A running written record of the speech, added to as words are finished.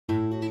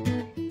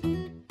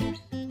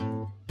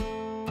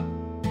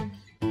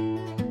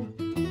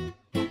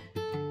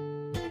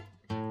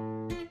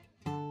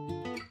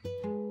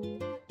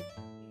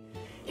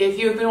If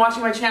you've been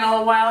watching my channel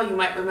a while, you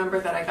might remember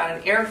that I got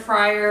an air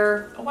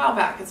fryer a while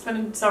back. It's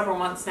been several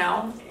months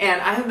now, and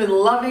I have been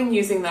loving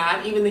using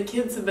that. Even the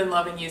kids have been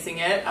loving using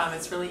it.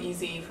 It's really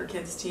easy for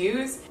kids to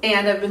use,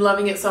 and I've been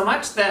loving it so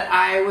much that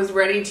I was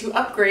ready to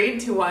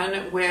upgrade to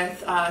one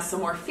with some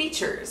more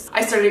features.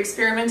 I started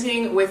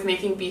experimenting with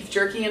making beef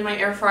jerky in my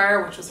air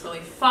fryer, which was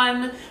really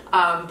fun,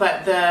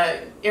 but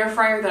the air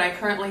fryer that I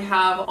currently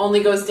have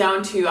only goes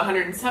down to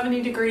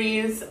 170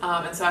 degrees,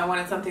 and so I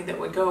wanted something that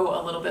would go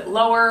a little bit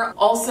lower.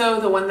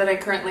 Also, the one that I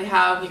currently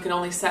have, you can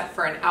only set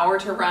for an hour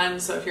to run,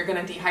 so if you're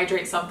going to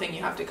dehydrate something,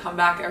 you have to come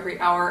back every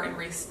hour and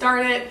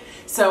restart it.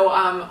 So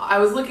I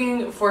was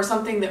looking for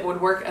something that would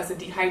work as a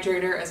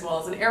dehydrator as well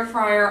as an air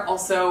fryer.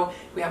 Also,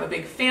 we have a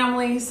big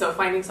family, so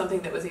finding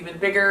something that was even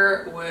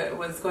bigger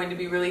was going to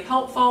be really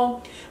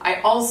helpful. I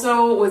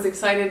also was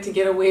excited to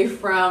get away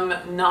from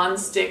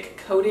non-stick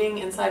coating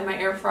inside my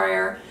air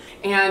fryer,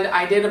 and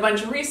I did a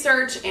bunch of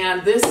research,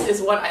 and this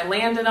is what I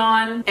landed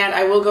on. And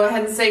I will go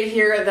ahead and say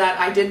here that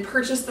I did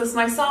purchase this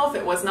myself.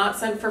 It was not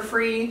sent for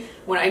free.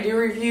 When I do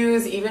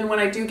reviews, even when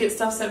I do get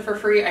stuff sent for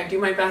free, I do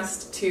my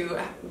best to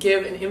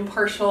give an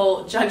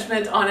impartial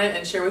judgment on it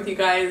and share with you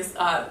guys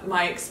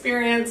my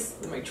experience,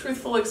 my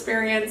truthful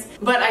experience.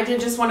 But I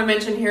did just want to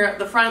mention here at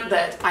the front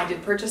that I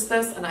did purchase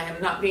this, and I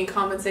am not being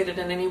compensated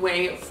in any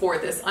way for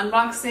this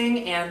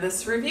unboxing and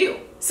this review.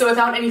 So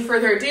without any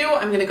further ado,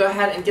 I'm going to go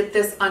ahead and get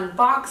this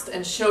unboxed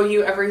and show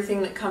you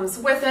everything that comes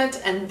with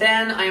it, and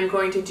then I'm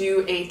going to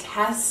do a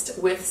test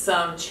with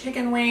some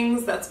chicken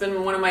wings. That's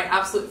been one of my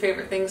absolute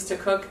favorite things to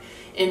cook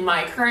in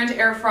my current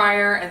air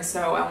fryer, and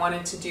so I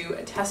wanted to do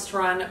a test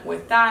run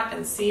with that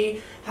and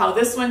see how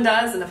this one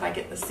does and if I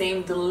get the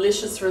same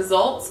delicious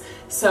results.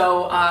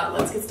 So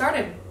let's get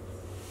started.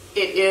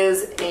 It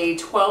is a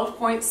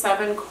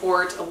 12.7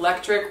 quart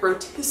electric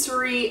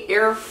rotisserie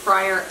air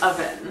fryer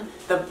oven.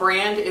 The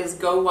brand is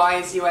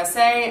gowiseusa,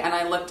 and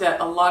I looked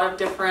at a lot of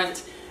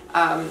different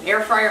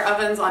air fryer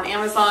ovens on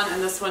Amazon,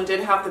 and this one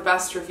did have the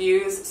best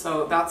reviews,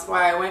 so that's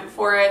why I went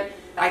for it.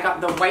 I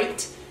got the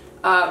white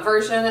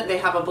version. They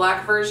have a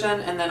black version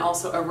and then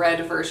also a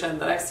red version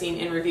that I've seen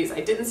in reviews. I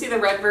didn't see the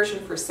red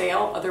version for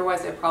sale,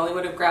 otherwise I probably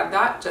would have grabbed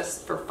that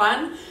just for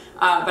fun.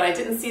 But I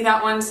didn't see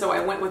that one, so I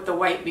went with the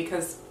white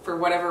because for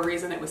whatever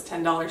reason it was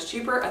 $10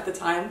 cheaper at the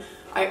time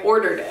I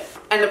ordered it.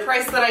 And the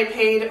price that I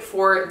paid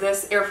for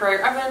this air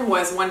fryer oven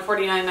was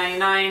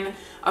 $149.99.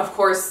 Of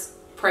course,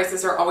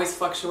 prices are always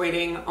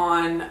fluctuating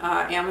on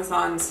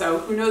Amazon, so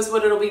who knows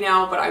what it'll be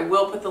now, but I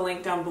will put the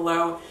link down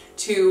below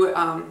to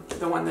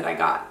the one that I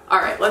got. All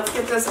right, let's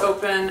get this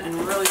open and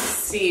really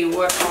see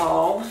what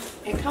all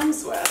it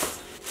comes with.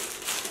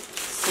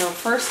 So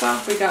first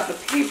off, we got the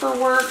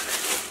paperwork,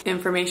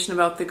 information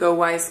about the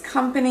GoWise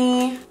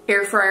company,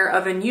 air fryer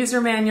oven user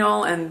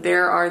manual, and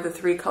there are the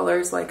 3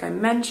 colors like I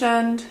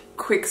mentioned,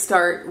 quick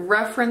start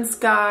reference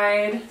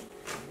guide,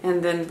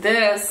 and then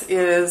this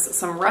is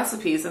some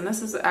recipes, and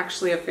this is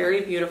actually a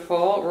very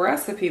beautiful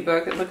recipe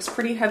book. It looks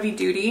pretty heavy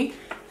duty.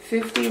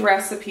 50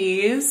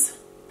 recipes,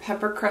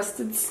 pepper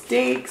crusted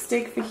steak,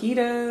 steak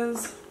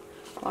fajitas,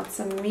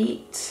 lots of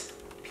meat,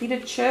 pita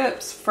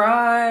chips,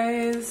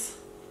 fries.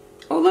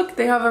 Oh look,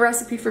 they have a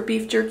recipe for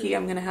beef jerky.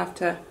 I'm gonna have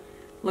to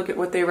look at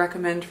what they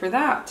recommend for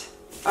that.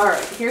 All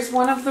right, here's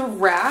one of the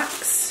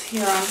racks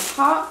here on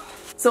top.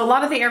 So a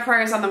lot of the air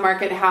fryers on the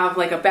market have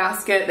like a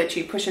basket that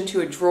you push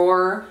into a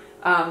drawer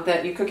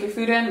that you cook your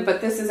food in, but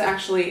this is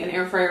actually an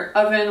air fryer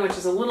oven, which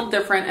is a little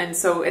different, and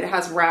so it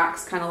has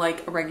racks kind of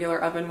like a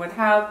regular oven would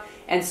have,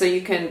 and so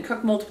you can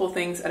cook multiple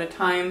things at a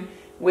time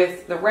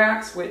with the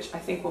racks, which I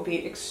think will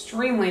be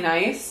extremely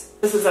nice.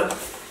 This is a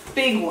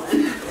big one.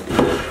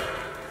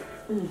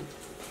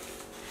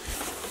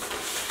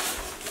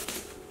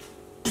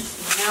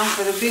 Now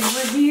for the big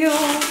reveal.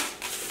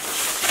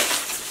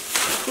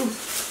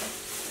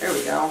 Oof. There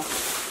we go.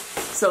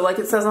 So like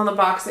it says on the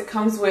box, it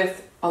comes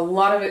with a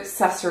lot of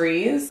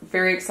accessories.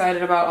 Very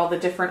excited about all the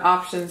different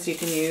options you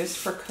can use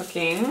for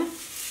cooking.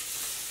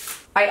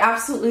 I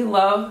absolutely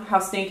love how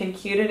stinking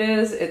cute it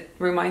is. It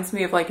reminds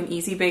me of like an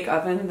easy bake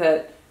oven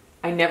that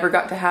I never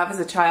got to have as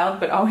a child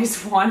but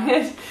always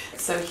wanted.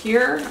 So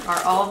here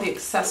are all the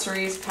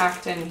accessories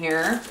packed in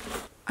here.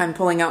 I'm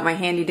pulling out my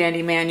handy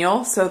dandy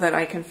manual so that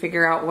I can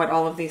figure out what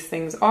all of these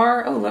things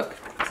are. Oh look,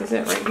 this is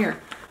it right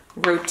here.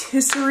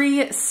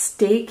 Rotisserie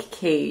steak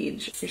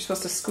cage. You're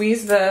supposed to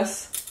squeeze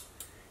this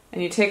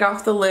and you take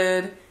off the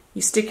lid,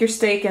 you stick your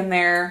steak in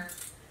there,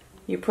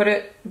 you put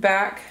it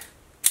back,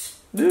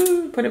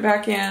 put it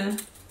back in,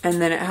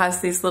 and then it has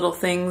these little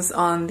things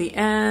on the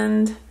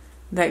end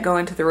that go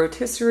into the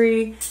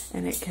rotisserie,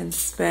 and it can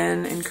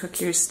spin and cook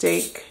your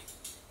steak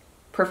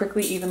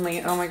perfectly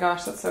evenly. Oh my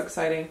gosh, that's so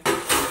exciting.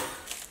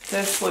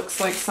 This looks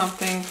like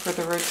something for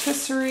the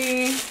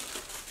rotisserie.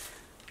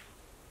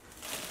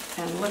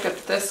 And look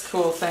at this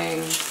cool thing.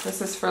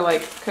 This is for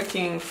like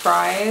cooking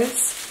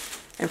fries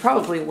and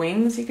probably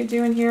wings you could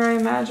do in here, I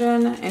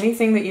imagine.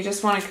 Anything that you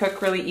just want to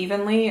cook really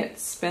evenly, it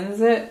spins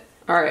it.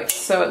 All right,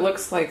 so it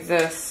looks like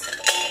this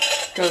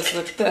goes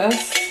with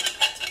this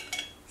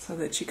so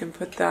that you can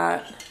put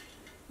that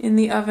in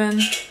the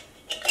oven.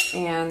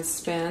 and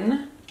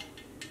spin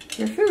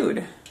your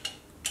food.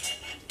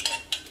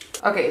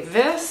 Okay,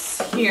 this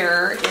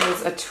here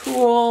is a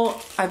tool,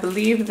 I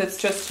believe, that's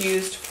just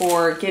used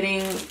for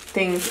getting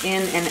things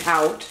in and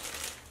out.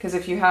 Because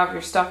if you have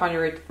your stuff on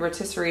your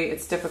rotisserie,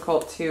 it's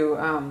difficult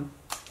to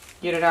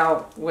get it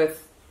out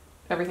with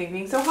everything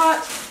being so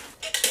hot.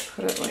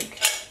 Put it like,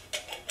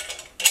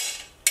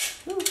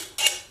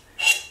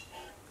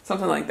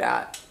 something like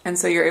that. And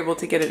so you're able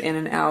to get it in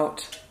and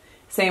out.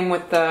 Same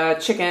with the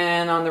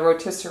chicken on the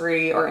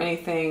rotisserie or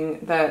anything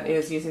that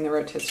is using the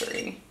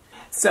rotisserie.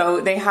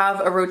 So they have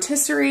a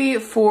rotisserie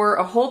for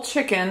a whole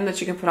chicken that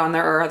you can put on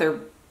there, or other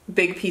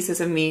big pieces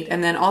of meat.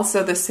 And then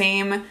also the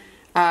same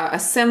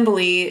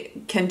assembly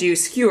can do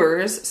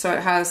skewers. So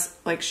it has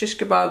like shish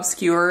kebab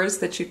skewers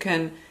that you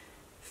can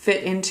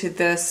fit into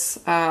this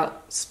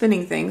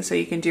spinning thing. So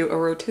you can do a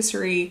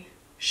rotisserie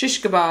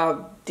shish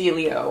kebab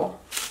dealio.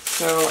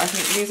 So I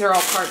think these are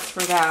all parts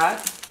for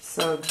that.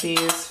 So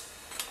these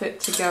fit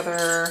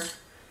together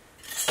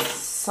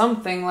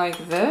something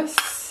like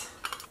this.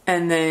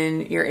 And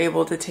then you're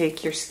able to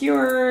take your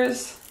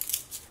skewers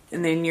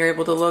and then you're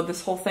able to load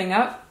this whole thing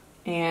up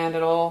and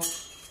it'll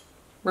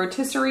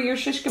rotisserie your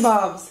shish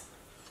kebabs.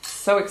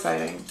 So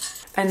exciting.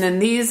 And then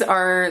these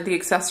are the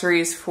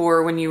accessories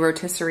for when you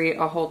rotisserie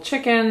a whole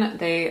chicken.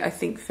 They, I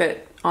think,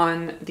 fit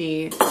on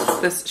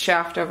this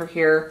shaft over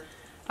here.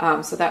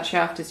 So that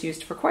shaft is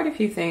used for quite a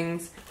few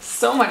things.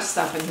 So much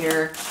stuff in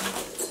here.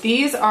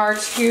 These are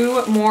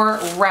 2 more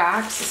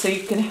racks, so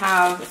you can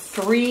have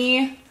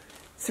three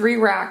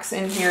racks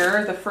in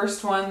here. The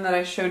first one that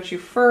I showed you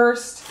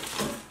first.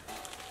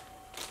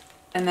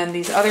 And then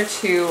these other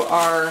 2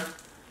 are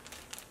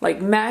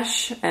like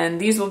mesh, and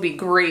these will be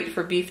great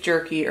for beef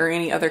jerky or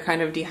any other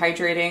kind of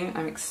dehydrating.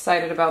 I'm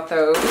excited about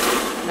those.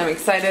 And I'm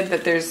excited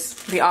that there's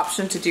the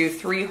option to do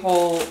 3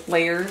 whole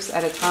layers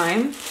at a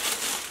time.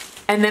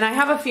 And then I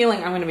have a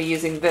feeling I'm going to be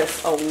using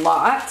this a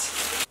lot.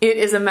 It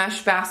is a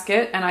mesh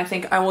basket, and I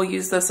think I will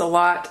use this a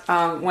lot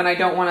when I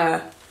don't want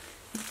to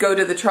go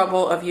to the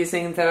trouble of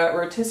using the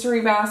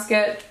rotisserie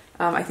basket.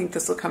 I think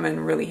this will come in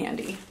really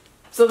handy.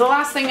 So the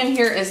last thing in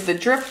here is the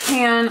drip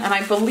pan, and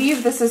I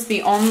believe this is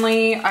the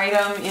only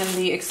item in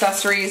the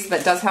accessories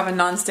that does have a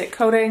non-stick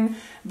coating,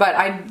 but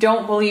I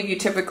don't believe you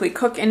typically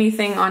cook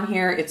anything on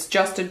here. It's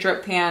just a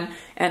drip pan,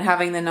 and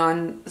having the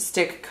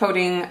non-stick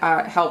coating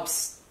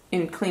helps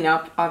in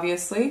cleanup,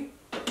 obviously.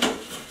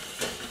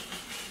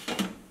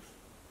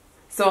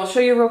 So I'll show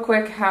you real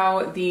quick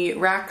how the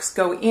racks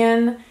go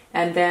in,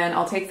 and then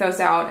I'll take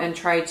those out and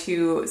try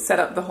to set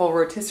up the whole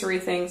rotisserie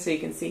thing so you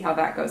can see how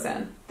that goes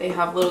in. They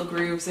have little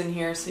grooves in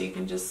here so you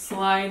can just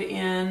slide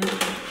in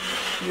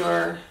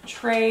your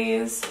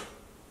trays.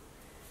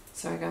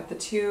 So I got the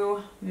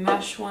 2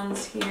 mesh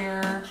ones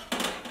here,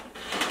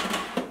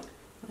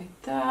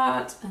 like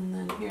that, and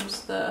then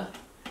here's the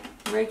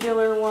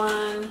regular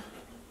one.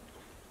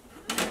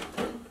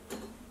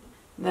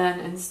 Then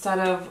instead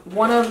of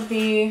one of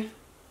the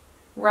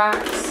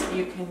racks,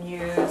 you can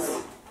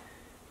use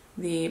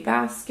the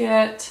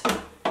basket,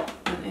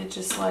 and it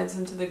just slides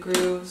into the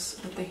grooves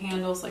with the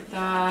handles like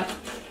that,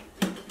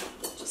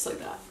 just like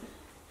that.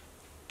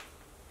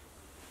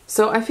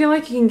 So I feel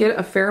like you can get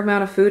a fair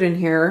amount of food in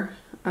here,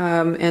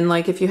 and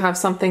like if you have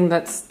something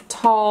that's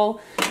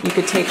tall, you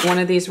could take one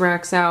of these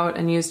racks out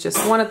and use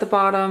just one at the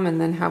bottom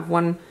and then have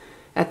one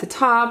at the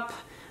top.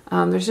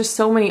 There's just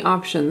so many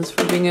options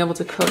for being able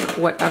to cook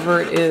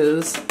whatever it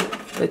is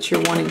that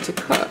you're wanting to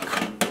cook.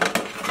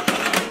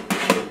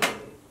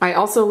 I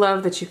also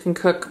love that you can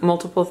cook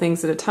multiple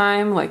things at a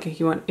time. Like if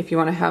you want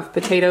to have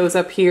potatoes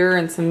up here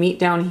and some meat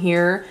down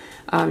here,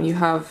 you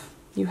have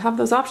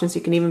those options.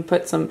 You can even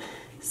put some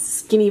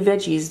skinny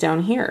veggies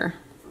down here.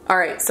 All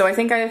right, so I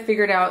think I have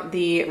figured out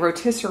the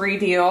rotisserie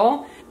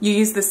deal. You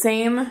use the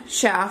same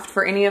shaft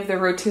for any of the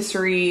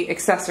rotisserie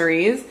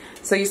accessories.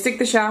 So you stick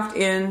the shaft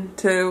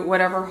into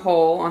whatever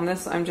hole. On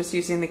this, I'm just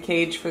using the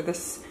cage for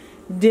this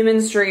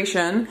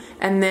demonstration,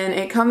 and then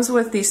it comes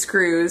with these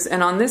screws,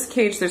 and on this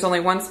cage there's only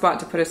one spot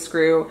to put a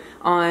screw.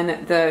 On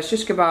the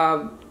shish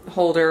kebab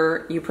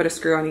holder you put a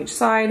screw on each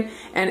side,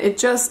 and it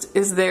just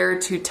is there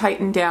to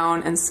tighten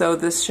down, and so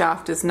this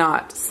shaft is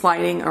not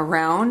sliding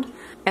around.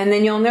 And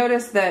then you'll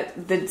notice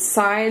that the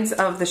sides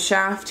of the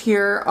shaft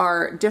here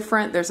are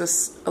different.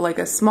 There's like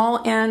a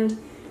small end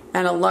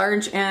and a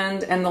large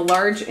end, and the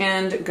large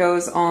end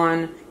goes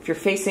on, if you're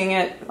facing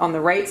it, on the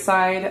right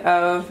side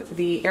of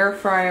the air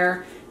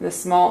fryer. The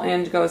small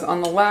end goes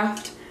on the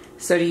left.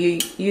 So you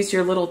use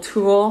your little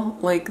tool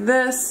like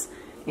this,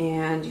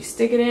 and you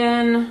stick it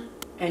in,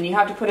 and you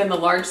have to put in the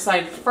large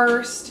side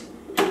first,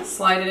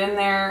 slide it in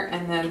there,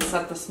 and then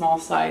set the small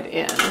side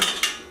in.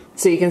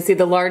 So you can see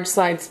the large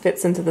side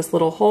fits into this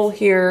little hole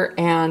here,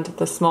 and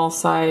the small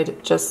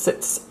side just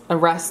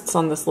rests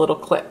on this little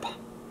clip.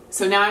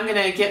 So now I'm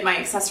gonna get my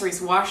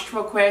accessories washed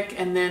real quick,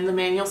 and then the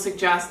manual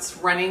suggests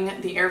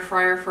running the air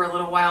fryer for a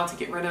little while to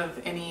get rid of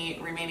any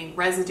remaining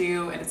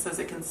residue, and it says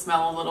it can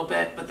smell a little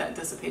bit, but that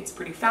dissipates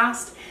pretty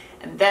fast.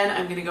 And then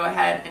I'm gonna go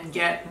ahead and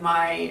get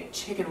my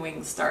chicken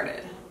wings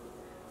started.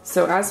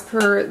 So as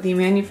per the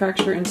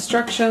manufacturer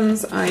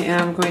instructions, I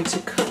am going to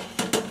cook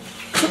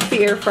the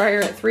air fryer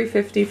at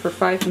 350 for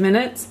 5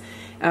 minutes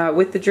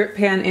with the drip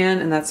pan in,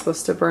 and that's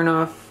supposed to burn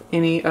off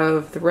any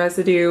of the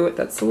residue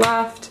that's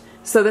left.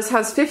 So this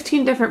has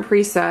 15 different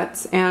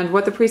presets, and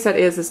what the preset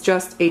is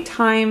just a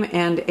time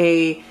and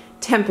a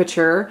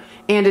temperature,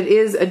 and it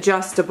is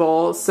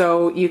adjustable.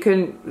 So you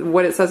can,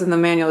 what it says in the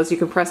manual is you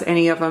can press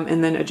any of them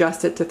and then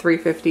adjust it to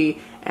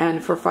 350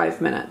 and for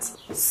 5 minutes.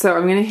 So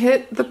I'm gonna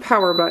hit the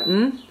power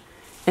button,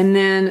 and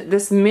then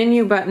this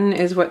menu button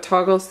is what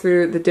toggles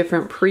through the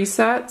different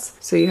presets.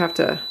 So you have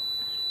to,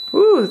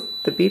 ooh,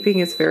 the beeping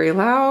is very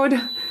loud.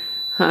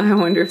 I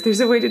wonder if there's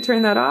a way to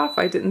turn that off.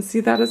 I didn't see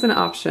that as an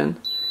option,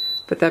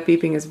 but that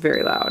beeping is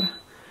very loud.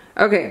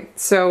 Okay,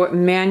 so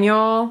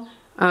manual,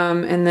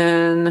 and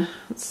then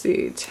let's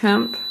see,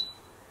 temp.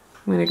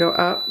 I'm gonna go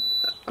up.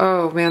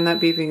 Oh man, that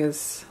beeping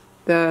is,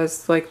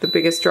 that's like the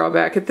biggest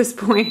drawback at this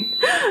point.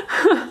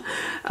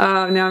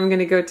 Now I'm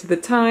gonna go to the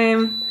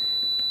time.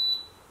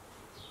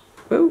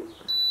 Whoa.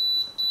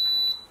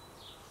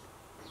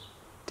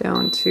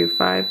 Down to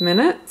 5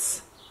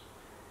 minutes.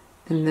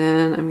 And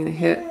then I'm gonna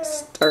hit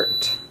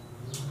start.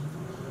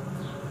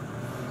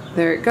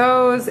 There it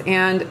goes,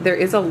 and there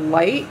is a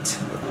light.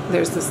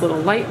 There's this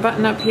little light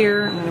button up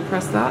here. I'm gonna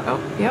press that.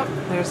 Oh, yep,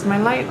 there's my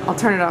light. I'll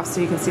turn it off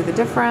so you can see the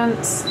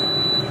difference.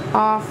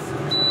 Off,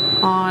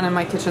 on, and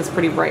my kitchen's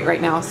pretty bright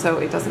right now, so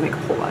it doesn't make a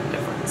whole lot of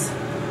difference.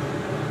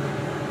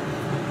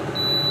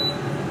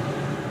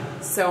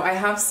 So I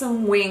have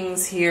some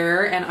wings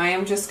here, and I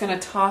am just gonna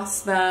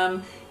toss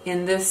them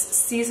in this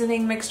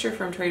seasoning mixture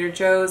from Trader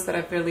Joe's that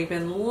I've really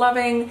been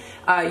loving.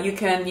 You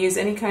can use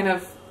any kind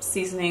of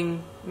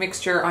seasoning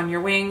mixture on your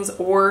wings,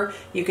 or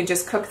you can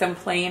just cook them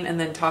plain and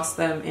then toss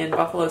them in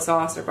buffalo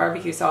sauce or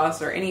barbecue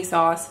sauce or any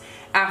sauce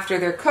after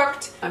they're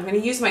cooked. I'm going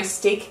to use my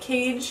steak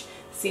cage,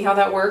 see how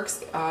that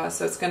works.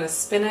 So it's going to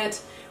spin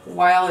it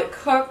while it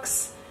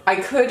cooks. I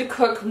could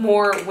cook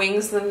more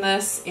wings than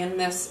this in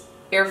this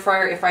air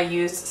fryer if I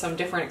used some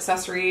different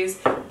accessories,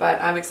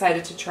 but I'm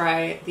excited to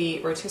try the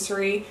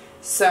rotisserie.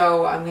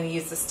 So I'm going to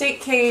use the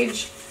steak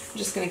cage. I'm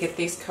just going to get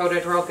these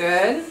coated real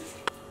good.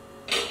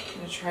 I'm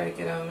going to try to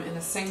get them in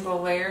a single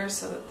layer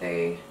so that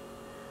they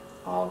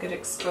all get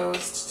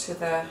exposed to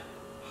the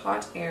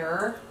hot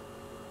air.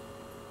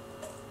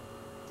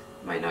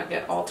 Might not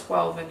get all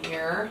 12 in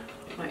here.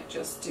 Might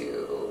just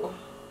do,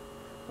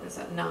 what is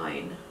that,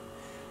 9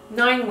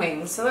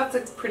 wings. So that's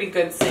a pretty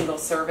good single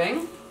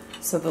serving.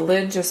 So the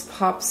lid just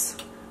pops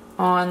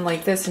on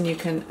like this, and you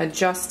can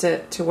adjust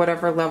it to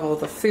whatever level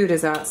the food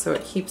is at so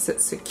it keeps it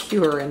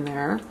secure in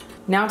there.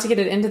 Now to get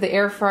it into the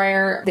air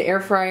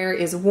fryer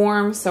is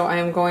warm, so I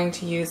am going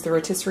to use the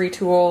rotisserie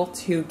tool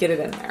to get it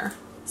in there.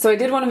 So I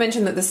did want to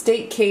mention that the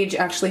steak cage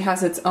actually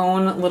has its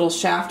own little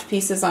shaft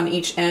pieces on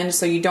each end,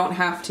 so you don't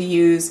have to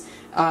use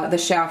the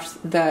shaft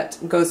that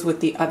goes with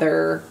the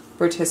other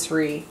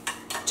rotisserie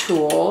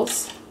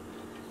tools.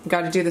 You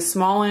got to do the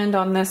small end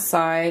on this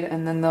side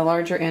and then the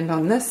larger end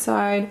on this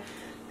side.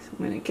 So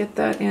I'm going to get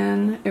that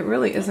in. It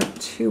really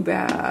isn't too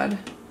bad.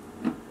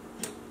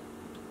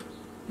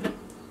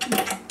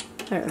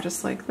 There,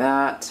 just like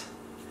that.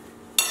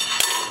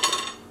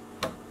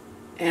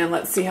 And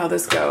let's see how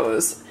this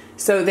goes.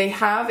 So they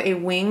have a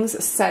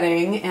wings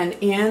setting, and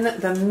in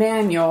the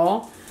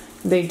manual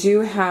they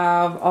do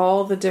have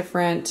all the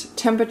different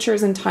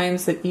temperatures and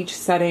times that each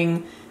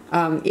setting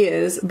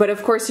is. But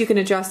of course you can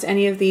adjust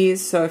any of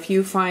these, so if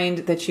you find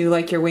that you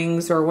like your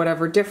wings or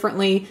whatever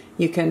differently,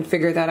 you can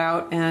figure that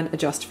out and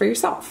adjust for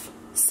yourself.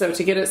 So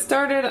to get it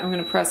started, I'm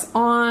going to press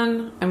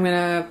on. I'm going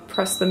to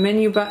press the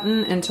menu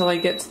button until I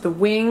get to the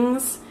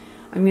wings.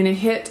 I'm going to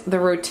hit the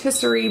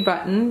rotisserie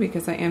button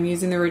because I am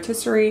using the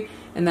rotisserie,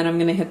 and then I'm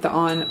going to hit the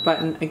on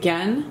button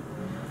again,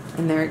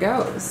 and there it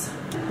goes.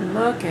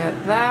 Look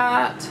at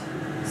that.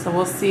 So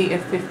we'll see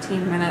if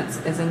 15 minutes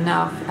is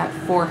enough at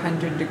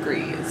 400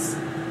 degrees.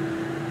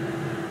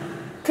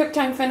 Cook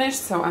time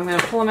finished, so I'm going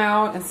to pull them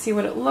out and see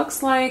what it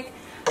looks like.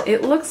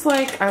 It looks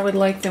like I would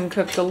like them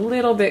cooked a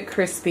little bit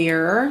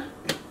crispier.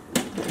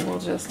 We'll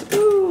just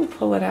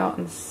pull it out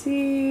and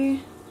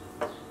see.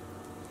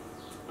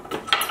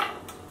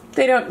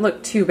 They don't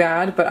look too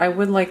bad, but I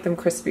would like them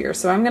crispier.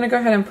 So I'm going to go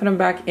ahead and put them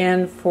back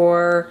in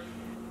for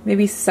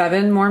maybe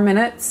 7 more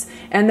minutes.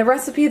 And the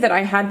recipe that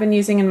I had been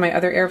using in my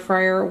other air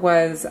fryer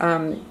was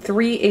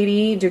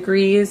 380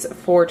 degrees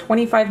for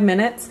 25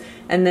 minutes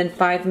and then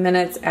 5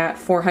 minutes at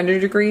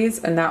 400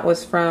 degrees. And that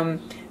was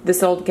from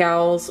this old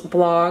gal's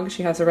blog.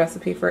 She has a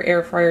recipe for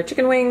air fryer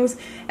chicken wings,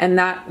 and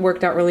that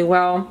worked out really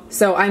well.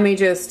 So I may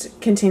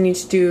just continue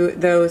to do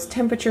those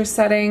temperature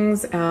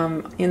settings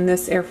in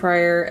this air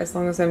fryer as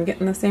long as I'm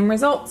getting the same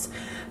results.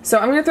 So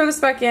I'm going to throw this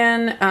back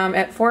in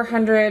at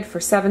 400 for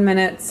 7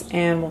 minutes,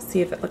 and we'll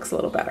see if it looks a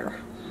little better.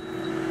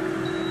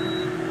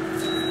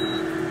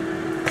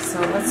 So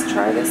let's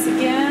try this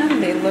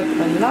again. They look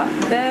a lot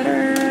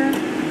better.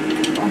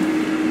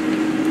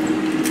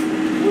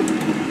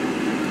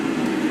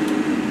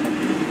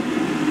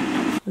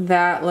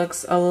 That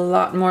looks a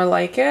lot more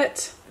like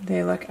it.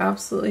 They look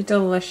absolutely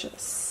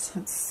delicious.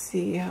 Let's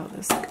see how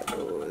this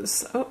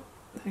goes. Oh,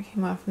 that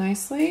came off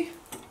nicely.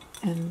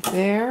 And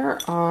there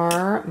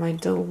are my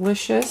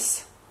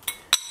delicious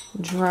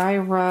dry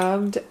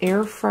rubbed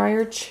air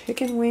fryer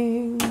chicken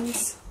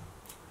wings.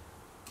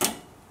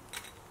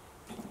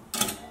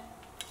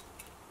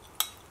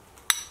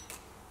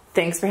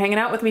 Thanks for hanging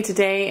out with me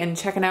today and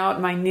checking out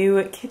my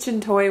new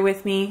kitchen toy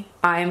with me.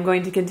 I am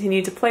going to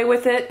continue to play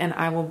with it and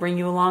I will bring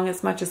you along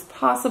as much as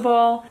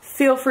possible.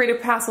 Feel free to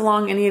pass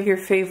along any of your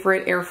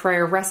favorite air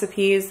fryer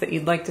recipes that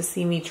you'd like to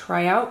see me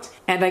try out.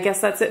 And I guess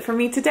that's it for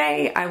me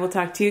today. I will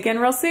talk to you again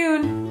real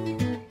soon.